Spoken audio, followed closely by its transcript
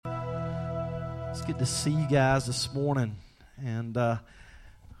It's good to see you guys this morning. And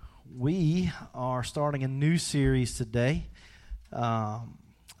we are starting a new series today.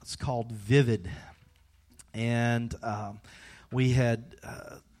 It's called Vivid. And we had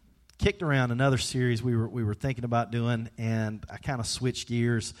kicked around another series we were thinking about doing, and I kind of switched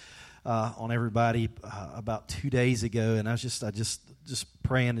gears on everybody about 2 days ago, and I just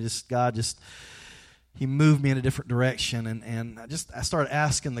praying, and God He moved me in a different direction, and I started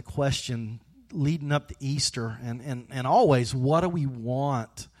asking the question leading up to Easter, and always, what do we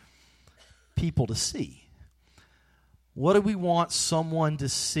want people to see? What do we want someone to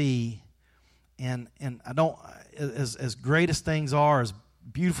see? And I don't, as great as things are, as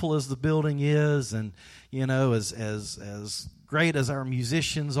beautiful as the building is, and as great as our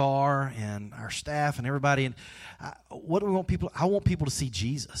musicians are, and our staff, and everybody, and what do we want people? I want people to see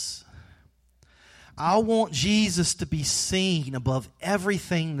Jesus. I want Jesus to be seen above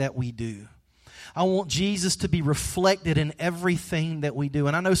everything that we do. I want Jesus to be reflected in everything that we do.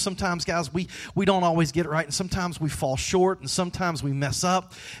 And I know sometimes, guys, we don't always get it right, and sometimes we fall short, and sometimes we mess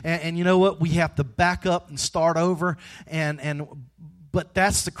up. And you know what? We have to back up and start over. But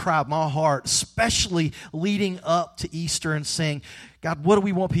that's the cry of my heart, especially leading up to Easter and saying, God, what do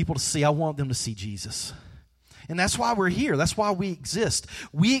we want people to see? I want them to see Jesus. And that's why we're here. That's why we exist.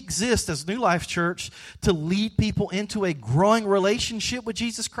 We exist as New Life Church to lead people into a growing relationship with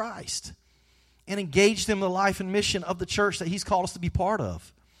Jesus Christ and engage them in the life and mission of the church that He's called us to be part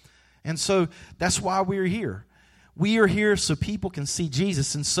of. And so that's why we're here. We are here so people can see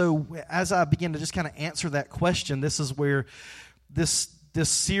Jesus. And so as I begin to just kind of answer that question, this is where this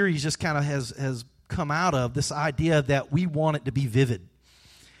series just kind of has come out of, this idea that we want it to be vivid.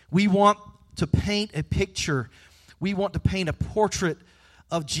 We want to paint a picture. We want to paint a portrait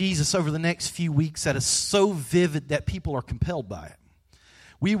of Jesus over the next few weeks that is so vivid that people are compelled by it.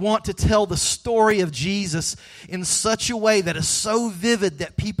 We want to tell the story of Jesus in such a way that is so vivid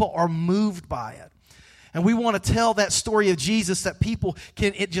that people are moved by it. And we want to tell that story of Jesus that people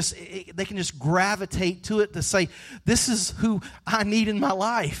can just gravitate to it to say, this is who I need in my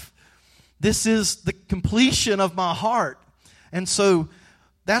life. This is the completion of my heart. And so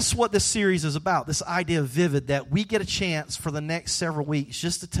that's what this series is about, this idea of vivid, that we get a chance for the next several weeks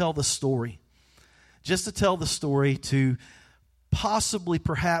just to tell the story. Just to tell the story, to possibly,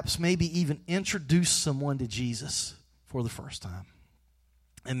 perhaps, maybe even introduce someone to Jesus for the first time.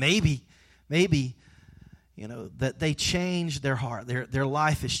 And maybe, that they change their heart. Their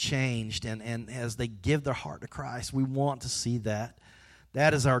life is changed, and as they give their heart to Christ, we want to see that.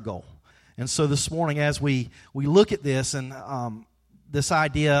 That is our goal. And so this morning, as we look at this, and this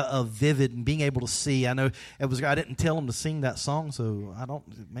idea of vivid and being able to see. I know I didn't tell them to sing that song, so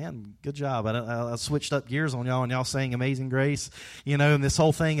good job. I switched up gears on y'all, and y'all sang Amazing Grace, and this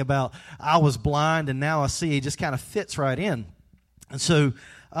whole thing about I was blind and now I see, it just kind of fits right in. And so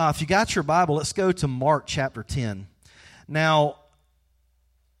if you got your Bible, let's go to Mark chapter 10. Now,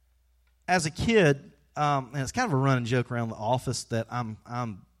 as a kid, and it's kind of a running joke around the office that I'm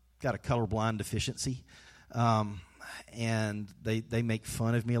got a colorblind deficiency. And they make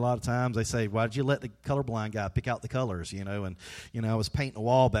fun of me a lot of times. They say, why did you let the colorblind guy pick out the colors, And, I was painting a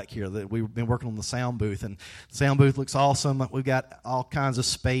wall back here. That we've been working on the sound booth, and the sound booth looks awesome. We've got all kinds of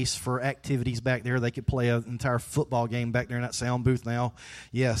space for activities back there. They could play an entire football game back there in that sound booth now.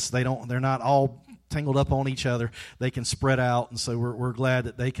 Yes, they're not all tangled up on each other. They can spread out, and so we're glad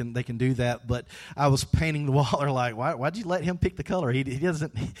that they can do that. But I was painting the wall. They're like, why'd you let him pick the color? He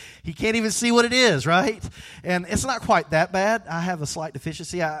can't even see what it is, right? And it's not quite that bad. I have a slight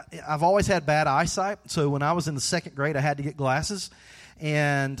deficiency. I've always had bad eyesight, so when I was in the second grade, I had to get glasses.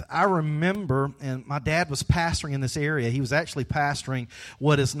 And I remember, and my dad was pastoring in this area. He was actually pastoring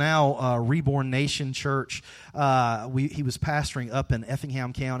what is now Reborn Nation Church. He was pastoring up in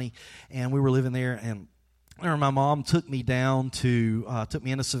Effingham County, and we were living there. And I remember my mom took me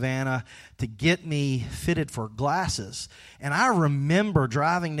into Savannah to get me fitted for glasses. And I remember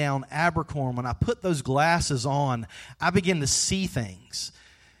driving down Abercorn. When I put those glasses on, I began to see things.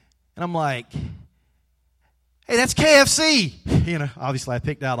 And I'm like, hey, that's KFC. Obviously I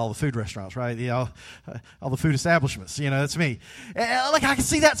picked out all the food restaurants, right? All the food establishments. That's me. I can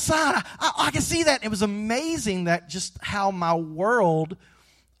see that sign. I can see that. It was amazing that just how my world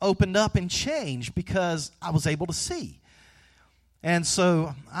opened up and changed because I was able to see. And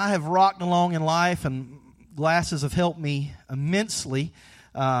so I have rocked along in life, and glasses have helped me immensely.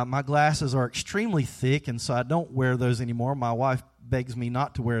 My glasses are extremely thick, and so I don't wear those anymore. My wife begs me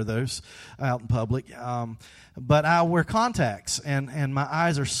not to wear those out in public. But I wear contacts, and my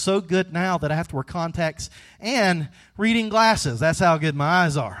eyes are so good now that I have to wear contacts and reading glasses. That's how good my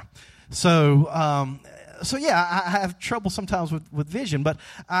eyes are. So yeah, I have trouble sometimes with vision. But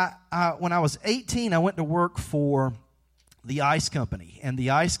when I was 18, I went to work for the ice company. And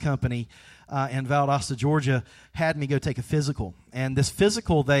the ice company in Valdosta, Georgia, had me go take a physical. And this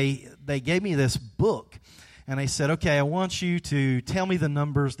physical, they gave me this book. And they said, okay, I want you to tell me the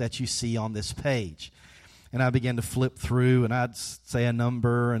numbers that you see on this page. And I began to flip through, and I'd say a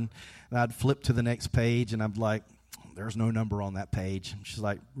number, and I'd flip to the next page, and I'm like, there's no number on that page. And she's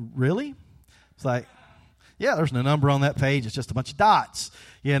like, really? It's like, yeah, there's no number on that page. It's just a bunch of dots,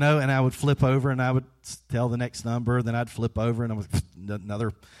 And I would flip over, and I would tell the next number. Then I'd flip over, and I would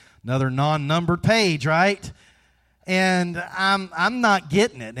another non-numbered page, right? And I'm not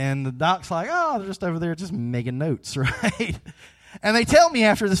getting it. And the doc's like, oh, they're just over there just making notes, right? And they tell me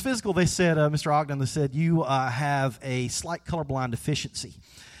after this physical, they said, Mr. Ogden, they said, you have a slight colorblind deficiency.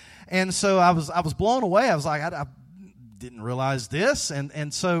 And so I was blown away. I was like, I didn't realize this.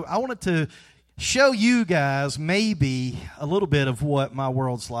 And so I wanted to show you guys maybe a little bit of what my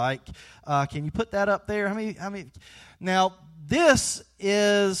world's like. Can you put that up there? How many? Now, this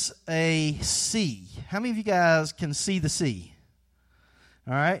is a sea. How many of you guys can see the sea?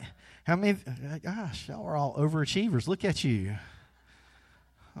 All right. How many? Gosh, y'all are all overachievers. Look at you.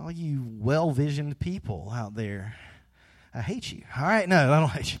 All you well-visioned people out there. I hate you. All right. No, I don't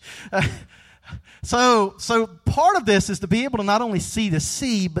hate you. So part of this is to be able to not only see the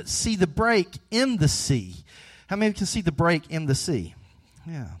sea, but see the break in the sea. How many can see the break in the sea?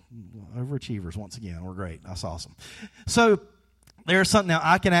 Yeah, overachievers once again. We're great. That's awesome. So there's something now.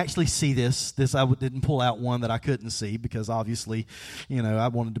 I can actually see this. I didn't pull out one that I couldn't see because obviously, I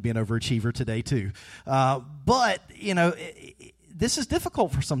wanted to be an overachiever today too. But this is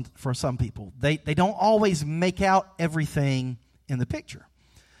difficult for some people. They don't always make out everything in the picture.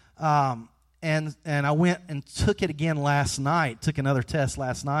 And I went and took it again last night. Took another test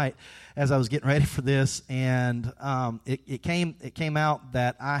last night as I was getting ready for this, and it came out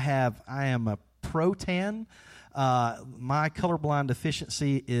that I am a Pro-Tan. My colorblind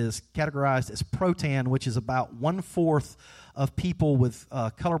deficiency is categorized as Pro-Tan, which is about 1/4 of people with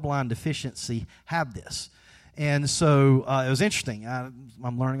colorblind deficiency have this. And so it was interesting.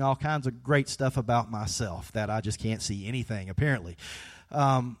 I'm learning all kinds of great stuff about myself that I just can't see anything, apparently.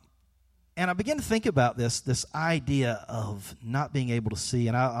 And I began to think about this idea of not being able to see.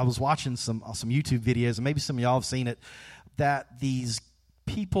 And I was watching some YouTube videos, and maybe some of y'all have seen it, that these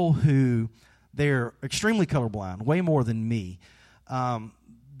people who, they're extremely colorblind, way more than me.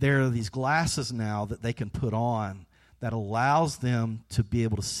 There are these glasses now that they can put on that allows them to be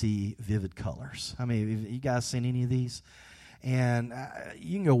able to see vivid colors. I mean, have you guys seen any of these? And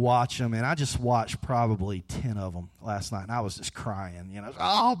you can go watch them, and I just watched probably 10 of them last night, and I was just crying,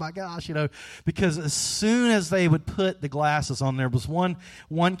 oh my gosh, because as soon as they would put the glasses on, there was one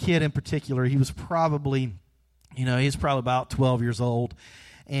kid in particular. He was probably, about 12 years old,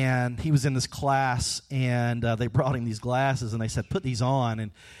 and he was in this class, and they brought him these glasses, and they said, put these on,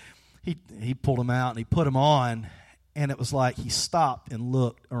 and he pulled them out, and he put them on, and it was like he stopped and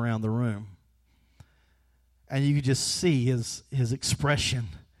looked around the room. And you could just see his expression,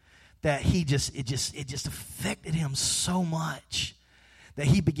 that it just affected him so much that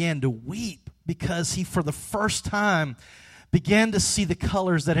he began to weep because he, for the first time, began to see the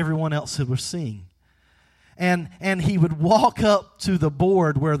colors that everyone else was seeing. And he would walk up to the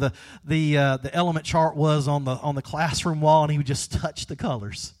board where the element chart was on the classroom wall, and he would just touch the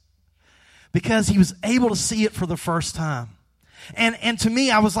colors because he was able to see it for the first time. And to me,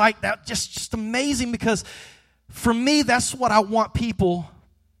 I was like, that just amazing, because for me, that's what I want people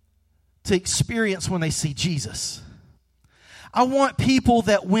to experience when they see Jesus. I want people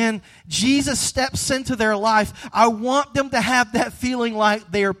that when Jesus steps into their life, I want them to have that feeling like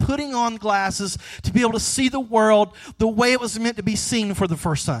they are putting on glasses to be able to see the world the way it was meant to be seen for the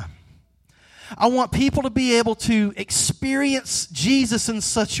first time. I want people to be able to experience Jesus in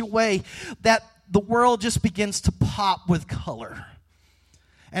such a way that the world just begins to pop with color.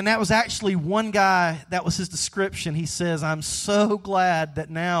 And that was actually one guy, that was his description. He says, I'm so glad that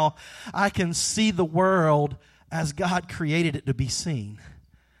now I can see the world as God created it to be seen.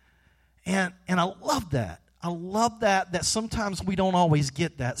 And I love that. I love that sometimes we don't always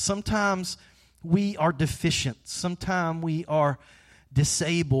get that. Sometimes we are deficient. Sometimes we are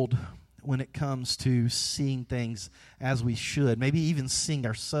disabled when it comes to seeing things as we should. Maybe even seeing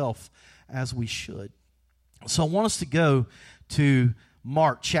ourselves as we should. So I want us to go to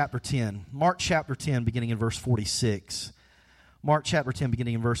Mark chapter 10. Mark chapter 10, beginning in verse 46. Mark chapter 10,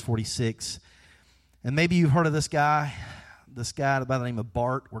 beginning in verse 46. And maybe you've heard of this guy by the name of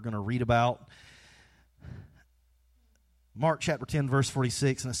Bart, we're going to read about. Mark chapter 10, verse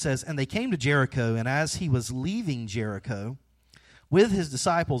 46, and it says, "And they came to Jericho, and as he was leaving Jericho with his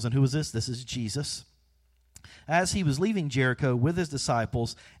disciples," and who was this? This is Jesus. "As he was leaving Jericho with his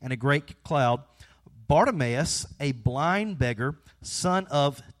disciples and a great cloud, Bartimaeus, a blind beggar, son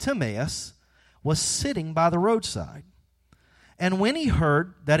of Timaeus, was sitting by the roadside. And when he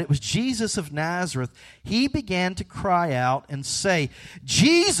heard that it was Jesus of Nazareth, he began to cry out and say,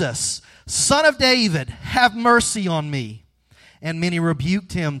 'Jesus, Son of David, have mercy on me.' And many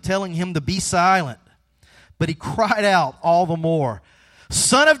rebuked him, telling him to be silent. But he cried out all the more,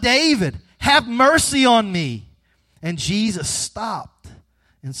 'Son of David, have mercy on me.' And Jesus stopped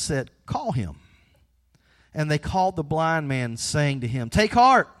and said, 'Call him.' And they called the blind man, saying to him, 'Take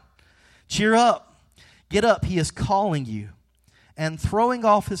heart, cheer up, get up, he is calling you.' And throwing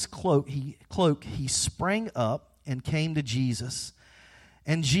off his cloak, he sprang up and came to Jesus.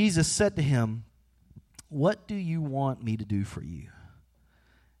 And Jesus said to him, 'What do you want me to do for you?'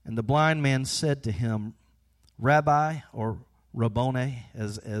 And the blind man said to him, 'Rabbi,'" or Rabboni,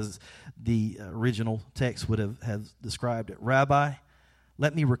 as the original text would have described it, "Rabbi,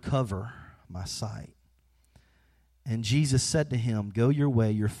 let me recover my sight.' And Jesus said to him, 'Go your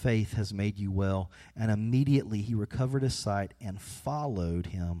way, your faith has made you well.' And immediately he recovered his sight and followed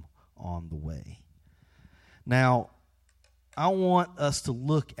him on the way." Now, I want us to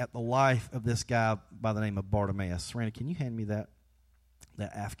look at the life of this guy by the name of Bartimaeus. Randy, can you hand me that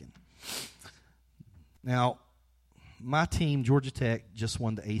Afghan? Now, my team, Georgia Tech, just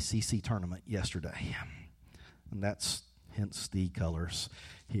won the ACC tournament yesterday. And that's hence the colors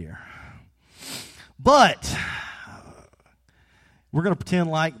here. But we're going to pretend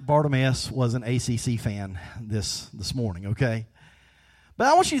like Bartimaeus was an ACC fan this morning, okay? But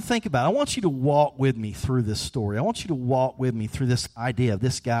I want you to think about it. I want you to walk with me through this story. I want you to walk with me through this idea of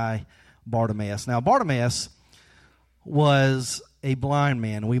this guy, Bartimaeus. Now, Bartimaeus was a blind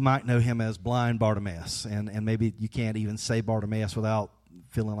man. We might know him as blind Bartimaeus. And maybe you can't even say Bartimaeus without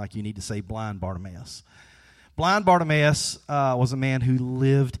feeling like you need to say blind Bartimaeus. Blind Bartimaeus was a man who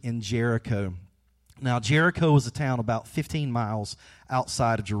lived in Jericho. Now, Jericho was a town about 15 miles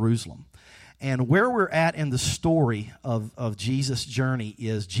outside of Jerusalem. And where we're at in the story of Jesus' journey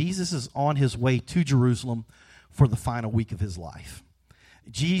is Jesus is on his way to Jerusalem for the final week of his life.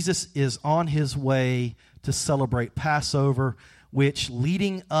 Jesus is on his way to celebrate Passover, which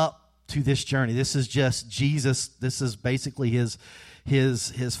leading up to this journey, this is just Jesus, this is basically his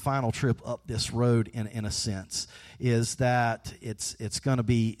final trip up this road in a sense, is that it's going to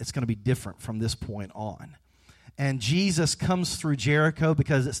be different from this point on. And Jesus comes through Jericho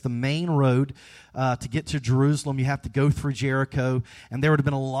because it's the main road to get to Jerusalem. You have to go through Jericho, and there would have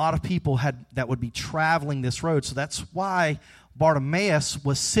been a lot of people that would be traveling this road. So that's why Bartimaeus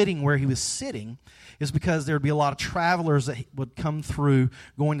was sitting where he was sitting, is because there would be a lot of travelers that would come through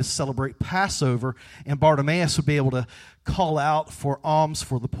going to celebrate Passover, and Bartimaeus would be able to call out for alms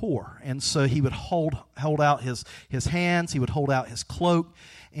for the poor. And so he would hold out his hands, he would hold out his cloak,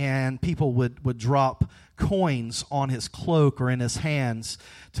 and people would drop coins on his cloak or in his hands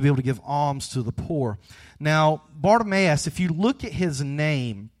to be able to give alms to the poor. Now, Bartimaeus, if you look at his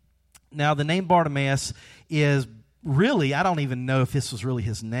name, now the name Bartimaeus is really, I don't even know if this was really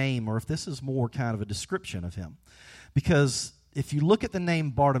his name or if this is more kind of a description of him. Because if you look at the name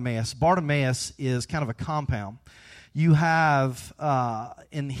Bartimaeus, Bartimaeus is kind of a compound. You have,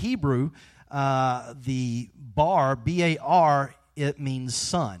 in Hebrew, the bar, B-A-R, it means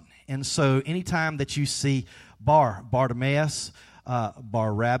son. And so anytime that you see Bartimaeus,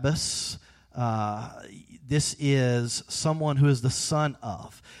 Barabbas, this is someone who is the son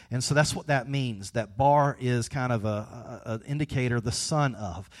of. And so that's what that means, that bar is kind of an indicator, the son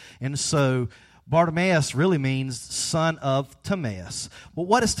of. And so Bartimaeus really means son of Timaeus. Well,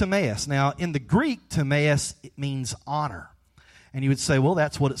 what is Timaeus? Now, in the Greek, Timaeus, it means honor. And you would say, well,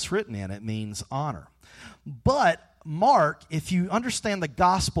 that's what it's written in. It means honor. But Mark, if you understand the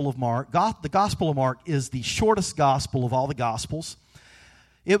Gospel of Mark, the Gospel of Mark is the shortest gospel of all the Gospels.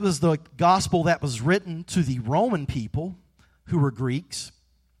 It was the gospel that was written to the Roman people who were Greeks.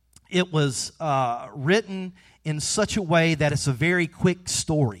 It was written in such a way that it's a very quick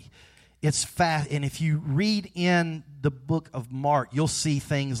story. It's fast, and if you read in the book of Mark, you'll see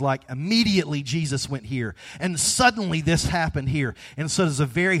things like immediately Jesus went here, and suddenly this happened here. And so there's a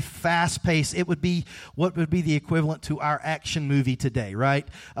very fast pace. It would be what would be the equivalent to our action movie today, right?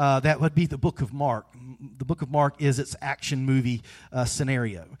 That would be the book of Mark. The book of Mark is its action movie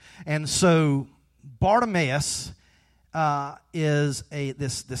scenario. And so Bartimaeus is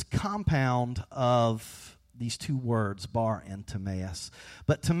this compound of these two words, bar and Timaeus.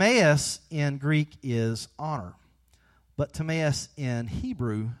 But Timaeus in Greek is honor. but Timaeus in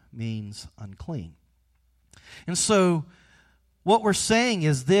Hebrew means unclean. And so what we're saying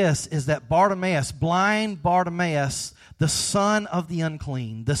is this, is that Bartimaeus, blind Bartimaeus, the son of the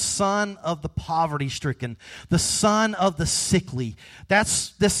unclean, the son of the poverty-stricken, the son of the sickly,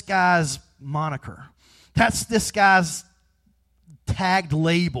 that's this guy's moniker. That's this guy's tagged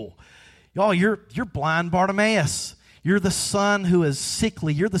label. Y'all, you're blind Bartimaeus. You're the son who is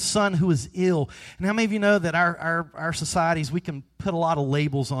sickly. You're the son who is ill. And how many of you know that our societies, we can put a lot of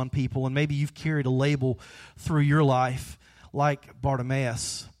labels on people, and maybe you've carried a label through your life like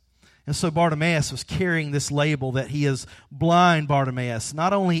Bartimaeus. And so Bartimaeus was carrying this label that he is blind Bartimaeus.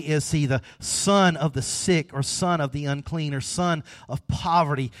 Not only is he the son of the sick or son of the unclean or son of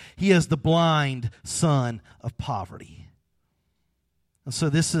poverty, he is the blind son of poverty. And so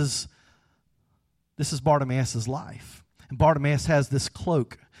this is Bartimaeus' life. And Bartimaeus has this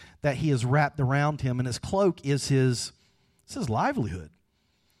cloak that he has wrapped around him, and his cloak is his livelihood.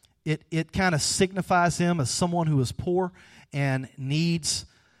 It kind of signifies him as someone who is poor and needs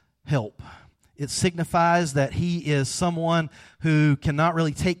help. It signifies that he is someone who cannot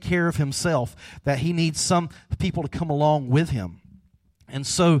really take care of himself, that he needs some people to come along with him. And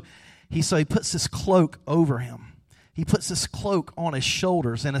so he puts this cloak over him. He puts this cloak on his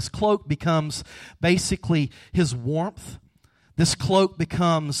shoulders, and his cloak becomes basically his warmth. This cloak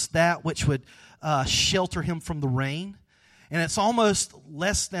becomes that which would shelter him from the rain. And it's almost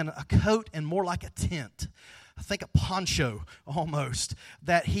less than a coat and more like a tent. I think a poncho almost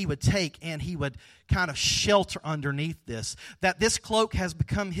that he would take, and he would kind of shelter underneath this. That this cloak has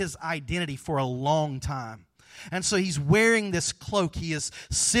become his identity for a long time. And so he's wearing this cloak. He is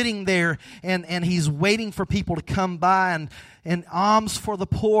sitting there and he's waiting for people to come by and alms for the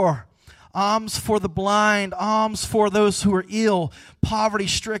poor, alms for the blind, alms for those who are ill,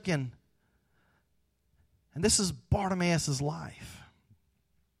 poverty-stricken. And this is Bartimaeus' life.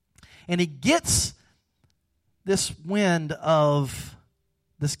 And he gets this wind of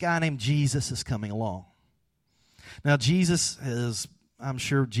this guy named Jesus is coming along. Now I'm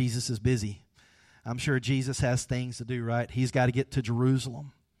sure Jesus is busy. I'm sure Jesus has things to do, right? He's got to get to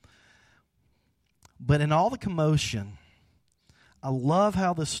Jerusalem. But in all the commotion, I love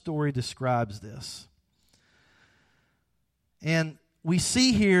how the story describes this. And we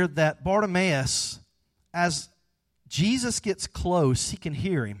see here that Bartimaeus, as Jesus gets close, he can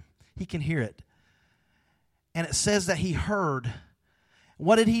hear him. He can hear it. And it says that he heard.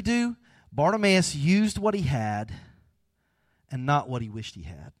 What did he do? Bartimaeus used what he had and not what he wished he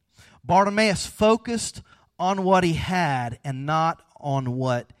had. Bartimaeus focused on what he had and not on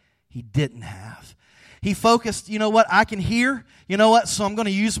what he didn't have. He focused, you know what, I can hear. You know what, so I'm going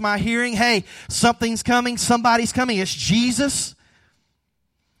to use my hearing. Hey, something's coming. Somebody's coming. It's Jesus.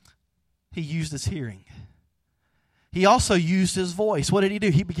 He used his hearing. He also used his voice. What did he do?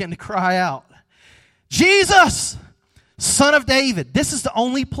 He began to cry out, Jesus, Son of David. This is the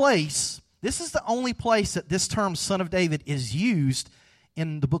only place that this term Son of David is used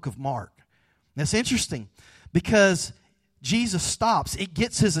in the book of Mark. That's interesting because Jesus stops. It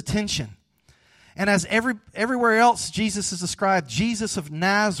gets his attention. And as everywhere else Jesus is described, Jesus of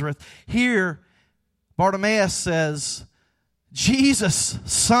Nazareth, here Bartimaeus says, Jesus,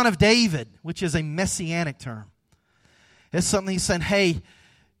 Son of David, which is a messianic term. It's something he's saying, hey,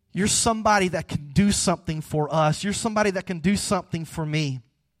 you're somebody that can do something for us. You're somebody that can do something for me.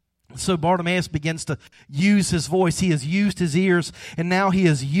 So Bartimaeus begins to use his voice. He has used his ears, and now he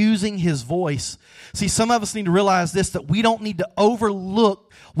is using his voice. See, some of us need to realize this, that we don't need to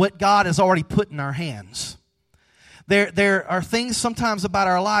overlook what God has already put in our hands. There are things sometimes about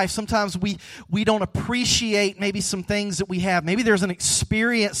our life. Sometimes we don't appreciate maybe some things that we have. Maybe there's an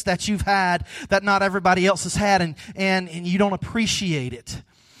experience that you've had that not everybody else has had, and you don't appreciate it.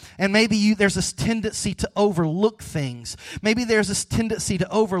 And maybe there's this tendency to overlook things. Maybe there's this tendency to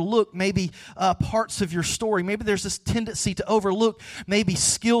overlook maybe parts of your story. Maybe there's this tendency to overlook maybe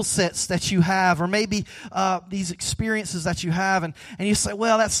skill sets that you have, or maybe these experiences that you have. And you say,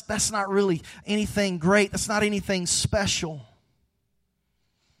 well, that's not really anything great. That's not anything special.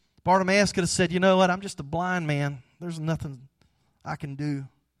 Bartimaeus could have said, you know what, I'm just a blind man. There's nothing I can do.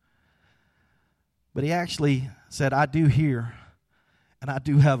 But he actually said, I do hear. And I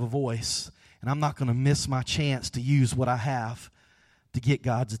do have a voice, and I'm not going to miss my chance to use what I have to get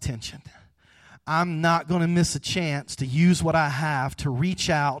God's attention. I'm not going to miss a chance to use what I have to reach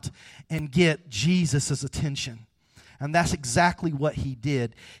out and get Jesus' attention. And that's exactly what he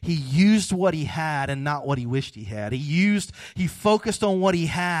did. He used what he had and not what he wished he had. He focused on what he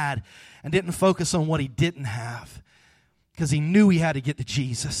had and didn't focus on what he didn't have, because he knew he had to get to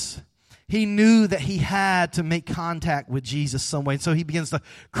Jesus. He knew that he had to make contact with Jesus some way. So he begins to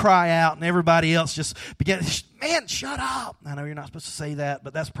cry out, and everybody else just begins, man, shut up. I know you're not supposed to say that,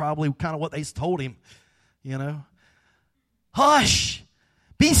 but that's probably kind of what they told him, you know. Hush.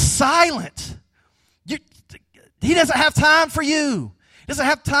 Be silent. He doesn't have time for you. He doesn't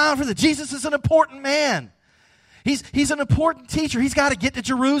have time for Jesus is an important man. He's an important teacher. He's got to get to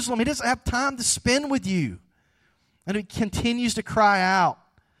Jerusalem. He doesn't have time to spend with you. And he continues to cry out.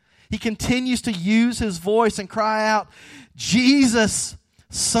 He continues to use his voice and cry out, Jesus,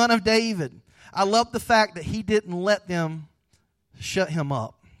 Son of David. I love the fact that he didn't let them shut him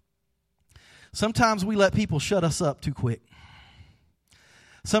up. Sometimes we let people shut us up too quick.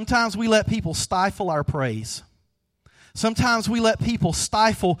 Sometimes we let people stifle our praise. Sometimes we let people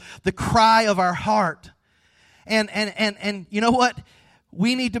stifle the cry of our heart. And you know what?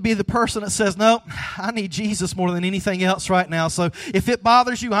 We need to be the person that says, no, I need Jesus more than anything else right now. So if it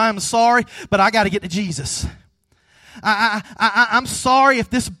bothers you, I am sorry, but I got to get to Jesus. I'm sorry if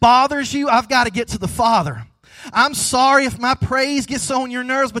this bothers you, I've got to get to the Father. I'm sorry if my praise gets on your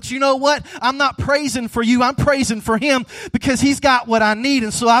nerves, but you know what? I'm not praising for you. I'm praising for Him because He's got what I need,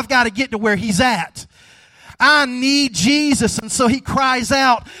 and so I've got to get to where He's at. I need Jesus. And so he cries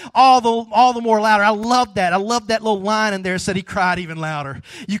out all the more louder. I love that. I love that little line in there that said he cried even louder.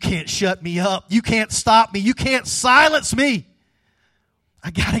 You can't shut me up. You can't stop me. You can't silence me. I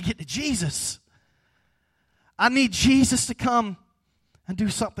got to get to Jesus. I need Jesus to come and do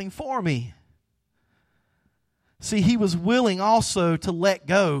something for me. See, he was willing also to let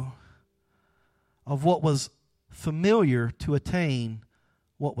go of what was familiar to attain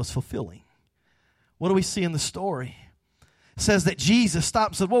what was fulfilling. What do we see in the story? It says that Jesus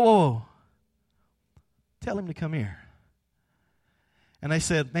stopped and said, whoa, whoa, whoa. Tell him to come here. And they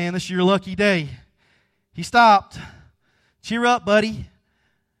said, man, this is your lucky day. He stopped. Cheer up, buddy.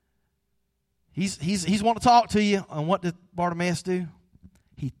 He's wanting to talk to you. And what did Bartimaeus do?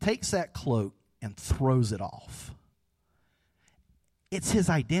 He takes that cloak and throws it off. It's his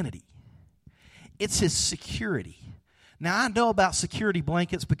identity. It's his security. Now, I know about security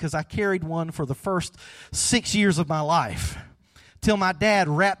blankets because I carried one for the first 6 years of my life till my dad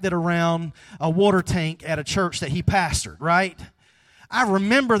wrapped it around a water tank at a church that he pastored, right? I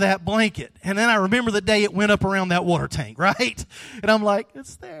remember that blanket, and then I remember the day it went up around that water tank, right? And I'm like,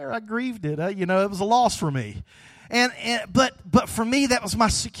 it's there. I grieved it. It was a loss for me. But for me, that was my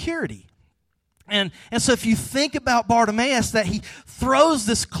security. And so if you think about Bartimaeus, that he throws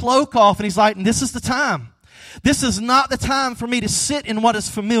this cloak off, and he's like, this is the time. This is not the time for me to sit in what is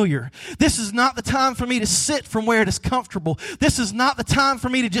familiar. This is not the time for me to sit from where it is comfortable. This is not the time for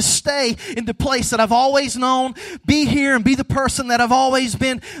me to just stay in the place that I've always known, be here and be the person that I've always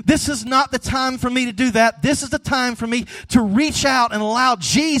been. This is not the time for me to do that. This is the time for me to reach out and allow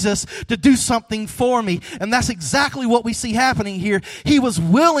Jesus to do something for me. And that's exactly what we see happening here. He was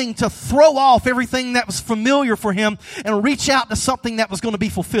willing to throw off everything that was familiar for him and reach out to something that was going to be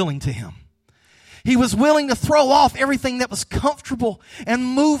fulfilling to him. He was willing to throw off everything that was comfortable and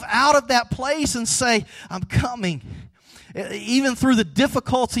move out of that place and say, I'm coming. Even through the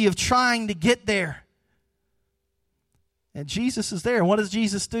difficulty of trying to get there. And Jesus is there. And what does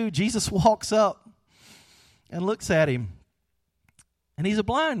Jesus do? Jesus walks up and looks at him. And he's a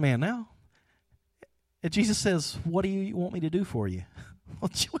blind man now. And Jesus says, what do you want me to do for you?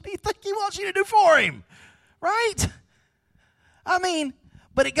 What do you think he wants you to do for him? Right?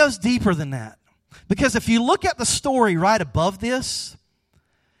 But it goes deeper than that. Because if you look at the story right above this,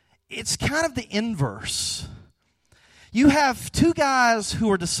 it's kind of the inverse. You have two guys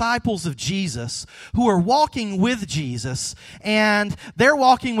who are disciples of Jesus, who are walking with Jesus, and they're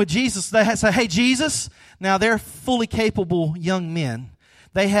walking with Jesus. They say, hey, Jesus. Now, they're fully capable young men.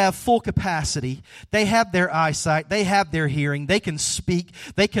 They have full capacity. They have their eyesight. They have their hearing. They can speak.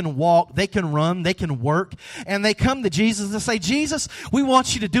 They can walk. They can run. They can work. And they come to Jesus and say, Jesus, we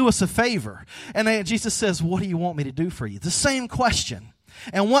want you to do us a favor. And Jesus says, what do you want me to do for you? The same question.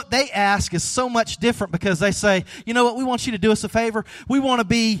 And what they ask is so much different because they say, you know what, we want you to do us a favor. We want to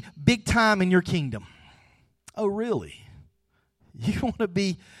be big time in your kingdom. Oh, really? You want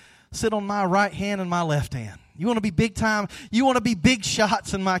to sit on my right hand and my left hand? You want to be big time? You want to be big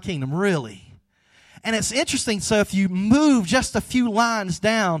shots in my kingdom? Really? And it's interesting. So if you move just a few lines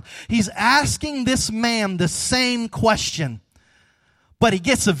down, he's asking this man the same question. But he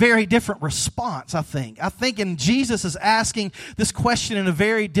gets a very different response, I think. And Jesus is asking this question in a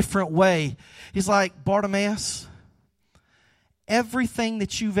very different way. He's like, Bartimaeus, everything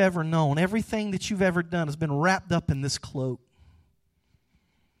that you've ever known, everything that you've ever done has been wrapped up in this cloak.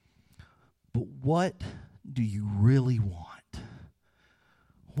 But what do you really want?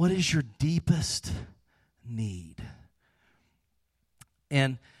 What is your deepest need?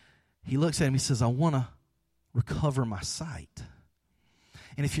 And he looks at him, he says, I want to recover my sight.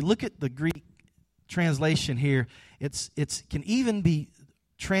 And if you look at the Greek translation here, it's can even be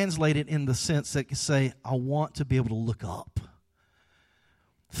translated in the sense that can say, I want to be able to look up.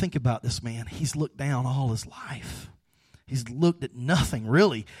 Think about this man. He's looked down all his life. He's looked at nothing,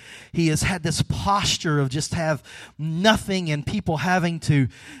 really. He has had this posture of just have nothing and people having to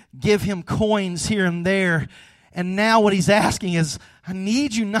give him coins here and there. And now what he's asking is, I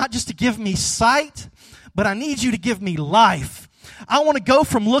need you not just to give me sight, but I need you to give me life. I want to go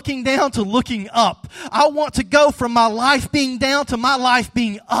from looking down to looking up. I want to go from my life being down to my life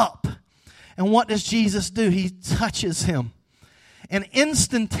being up. And what does Jesus do? He touches him. And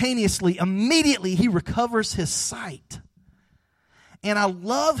instantaneously, immediately, he recovers his sight. And I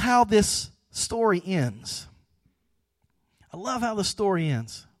love how this story ends. I love how the story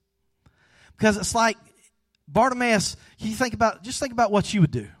ends. Because it's like Bartimaeus, think about what you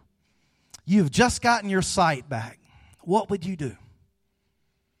would do. You've just gotten your sight back. What would you do?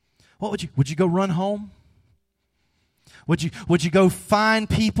 Would you go run home? Would you go find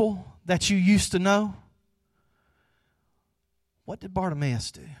people that you used to know? What did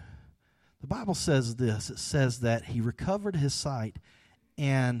Bartimaeus do? The Bible says this. It says that he recovered his sight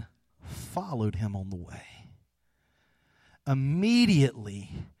and followed him on the way. Immediately,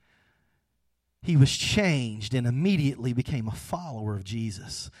 he was changed and immediately became a follower of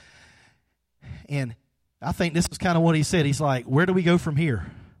Jesus. And I think this was kind of what he said. He's like, where do we go from here?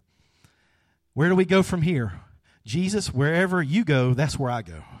 Where do we go from here? Jesus, wherever you go, that's where I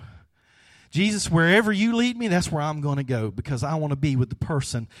go. Jesus, wherever you lead me, that's where I'm going to go, because I want to be with the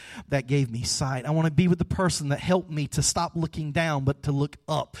person that gave me sight. I want to be with the person that helped me to stop looking down but to look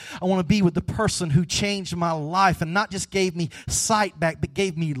up. I want to be with the person who changed my life and not just gave me sight back, but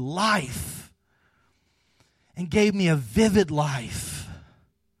gave me life and gave me a vivid life.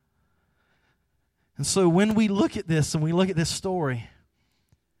 And so when we look at this and we look at this story,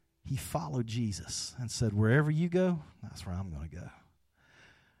 he followed Jesus and said, wherever you go, that's where I'm going to go.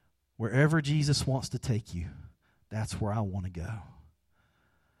 Wherever Jesus wants to take you, that's where I want to go.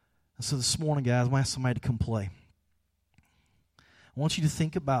 And so this morning, guys, I'm going to ask somebody to come play. I want you to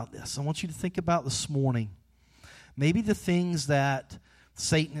think about this. I want you to think about this morning. Maybe the things that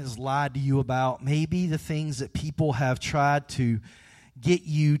Satan has lied to you about. Maybe the things that people have tried to get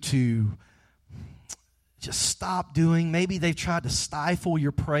you to just stop doing. Maybe they've tried to stifle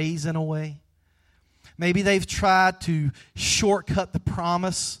your praise in a way. Maybe they've tried to shortcut the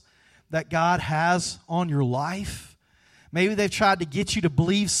promise that God has on your life. Maybe they've tried to get you to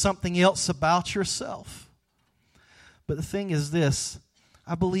believe something else about yourself. But the thing is this,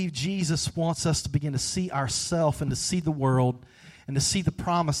 I believe Jesus wants us to begin to see ourselves and to see the world and to see the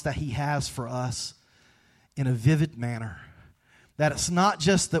promise that he has for us in a vivid manner. That it's not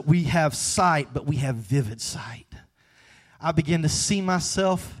just that we have sight, but we have vivid sight. I begin to see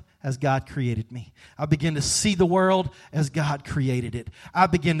myself as God created me. I begin to see the world as God created it. I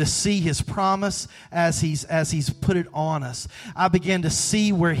begin to see his promise as he's put it on us. I begin to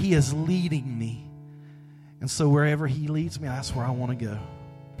see where he is leading me. And so wherever he leads me, that's where I want to go.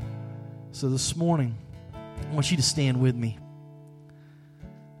 So this morning, I want you to stand with me.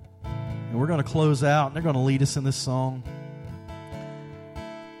 And we're going to close out, and they're going to lead us in this song.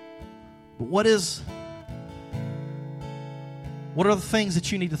 But what are the things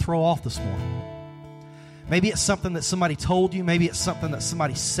that you need to throw off this morning? Maybe it's something that somebody told you. Maybe it's something that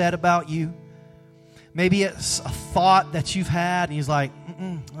somebody said about you. Maybe it's a thought that you've had, and he's like,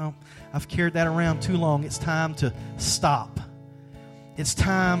 well, I've carried that around too long. It's time to stop. It's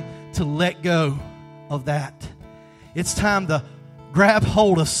time to let go of that. It's time to grab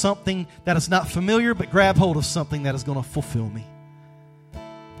hold of something that is not familiar, but grab hold of something that is going to fulfill me.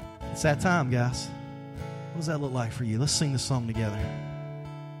 It's that time, guys. What does that look like for you? Let's sing this song together.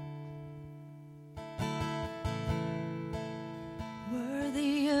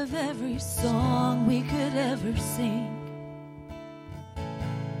 Worthy of every song we could ever sing.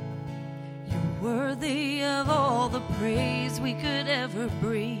 You're worthy of all the praise we could ever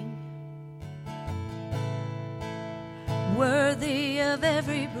bring. Worthy of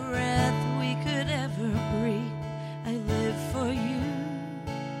every breath we could ever breathe. I live for you.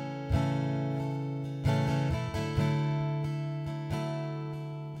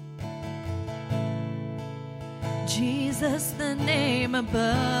 Jesus, the name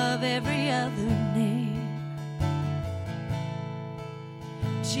above every other name.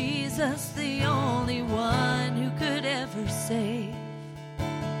 Jesus, the only one who could ever save.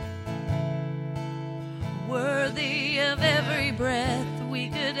 Worthy of every breath we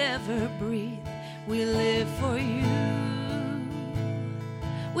could We live for you.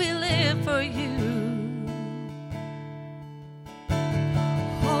 We live for you.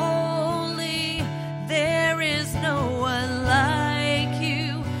 Holy, there is no one like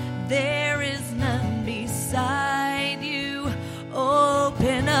you. There is none beside you.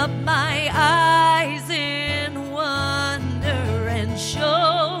 Open up my eyes in wonder and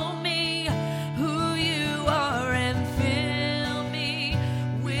show me who you are, and fill me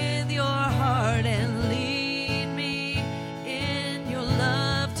with your heart and lead me in your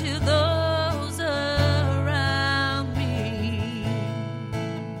love to those around me.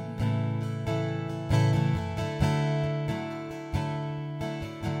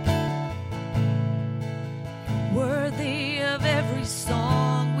 Worthy of every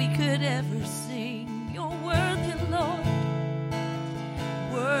song we could ever sing, you're worthy, Lord.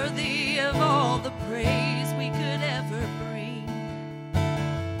 Worthy of all the praise we could ever bring.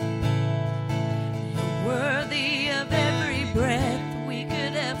 You're worthy of every breath we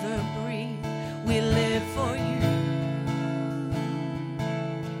could ever breathe. We live for you.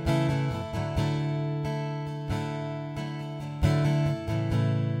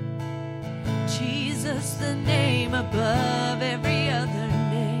 Jesus, the name above every other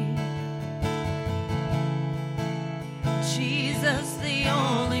name. Jesus, the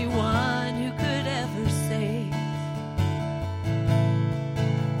only one who could ever save.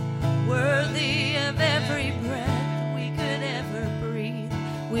 Worthy of every breath we could ever breathe.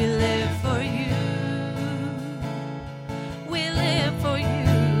 We live for you. We live for you.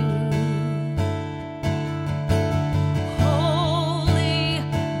 Holy,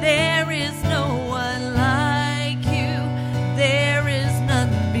 there is no one like you. There is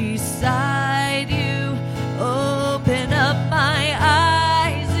none beside you. Open up my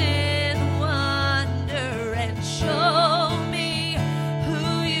eyes in wonder and show me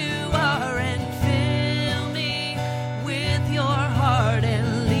who you are, and fill me with your heart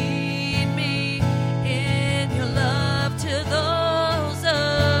and lead me in your love to those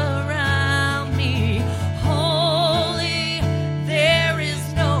around me. Holy, there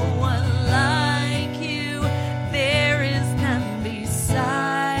is no one like you. There is none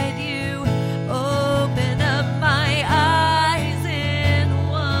beside you. Open up my eyes in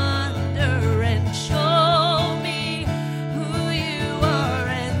wonder and show me who you are,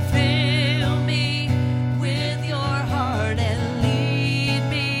 and fill me with your heart and lead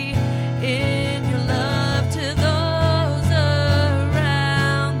me in your love to those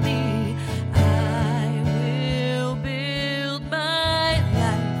around me. I will build my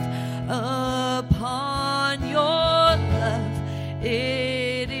life upon your love.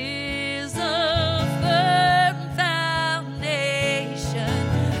 It is a firm foundation.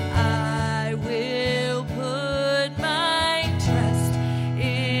 I will put my trust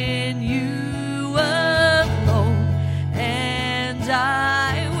in you alone, and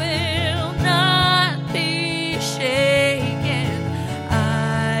I will not be shaken.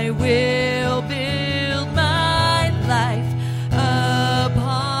 I will build my life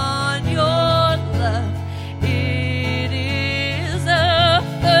upon your love. It is a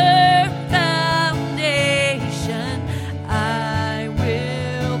firm foundation. I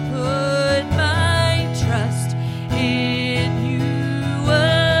will put my trust in you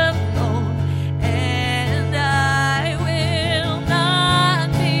alone, and I will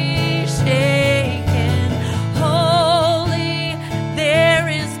not be shaken. Holy, there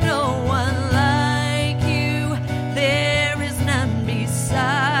is no one like you. There is none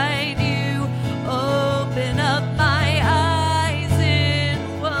beside you. Open up my eyes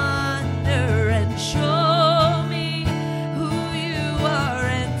in wonder and show me who you are,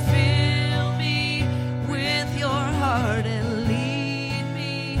 and fill me with your heart and lead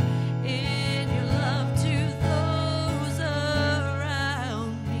me in your love to those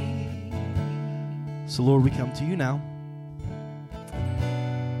around me. So, Lord, we come to you now.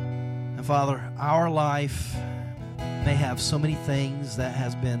 And, Father, our life may have so many things that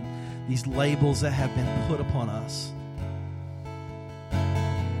has been, these labels that have been put upon us.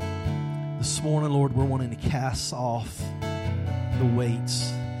 This morning, Lord, we're wanting to cast off the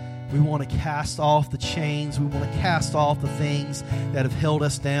weights. We want to cast off the chains. We want to cast off the things that have held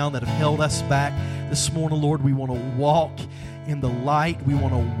us down, that have held us back. This morning, Lord, we want to walk in the light. We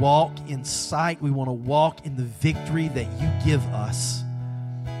want to walk in sight. We want to walk in the victory that you give us.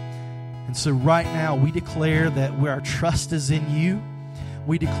 And so right now, we declare that where our trust is in you,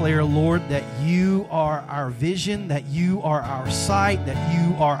 We declare, Lord, that you are our vision, that you are our sight, that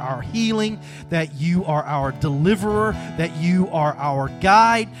you are our healing, that you are our deliverer, that you are our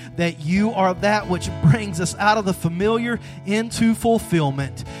guide, that you are that which brings us out of the familiar into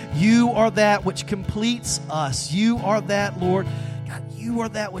fulfillment. You are that which completes us. You are that, Lord, God, you are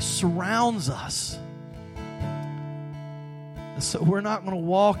that which surrounds us. And so we're not going to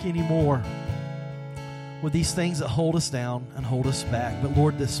walk anymore with these things that hold us down and hold us back. But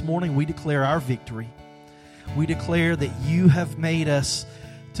Lord, this morning we declare our victory. We declare that you have made us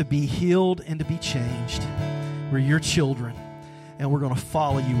to be healed and to be changed. We're your children, and we're going to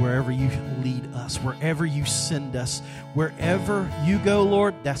follow you wherever you lead us, wherever you send us. Wherever you go,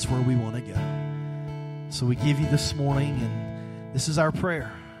 Lord, that's where we want to go. So we give you this morning, and this is our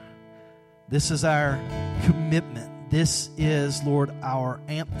prayer. This is our commitment. This is, Lord, our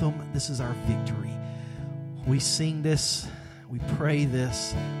anthem. This is our victory. We sing this, we pray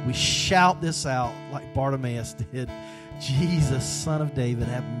this, we shout this out like Bartimaeus did. Jesus, Son of David,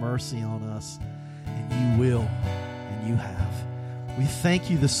 have mercy on us. And you will, and you have. We thank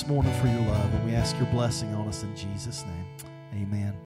you this morning for your love, and we ask your blessing on us in Jesus' name. Amen.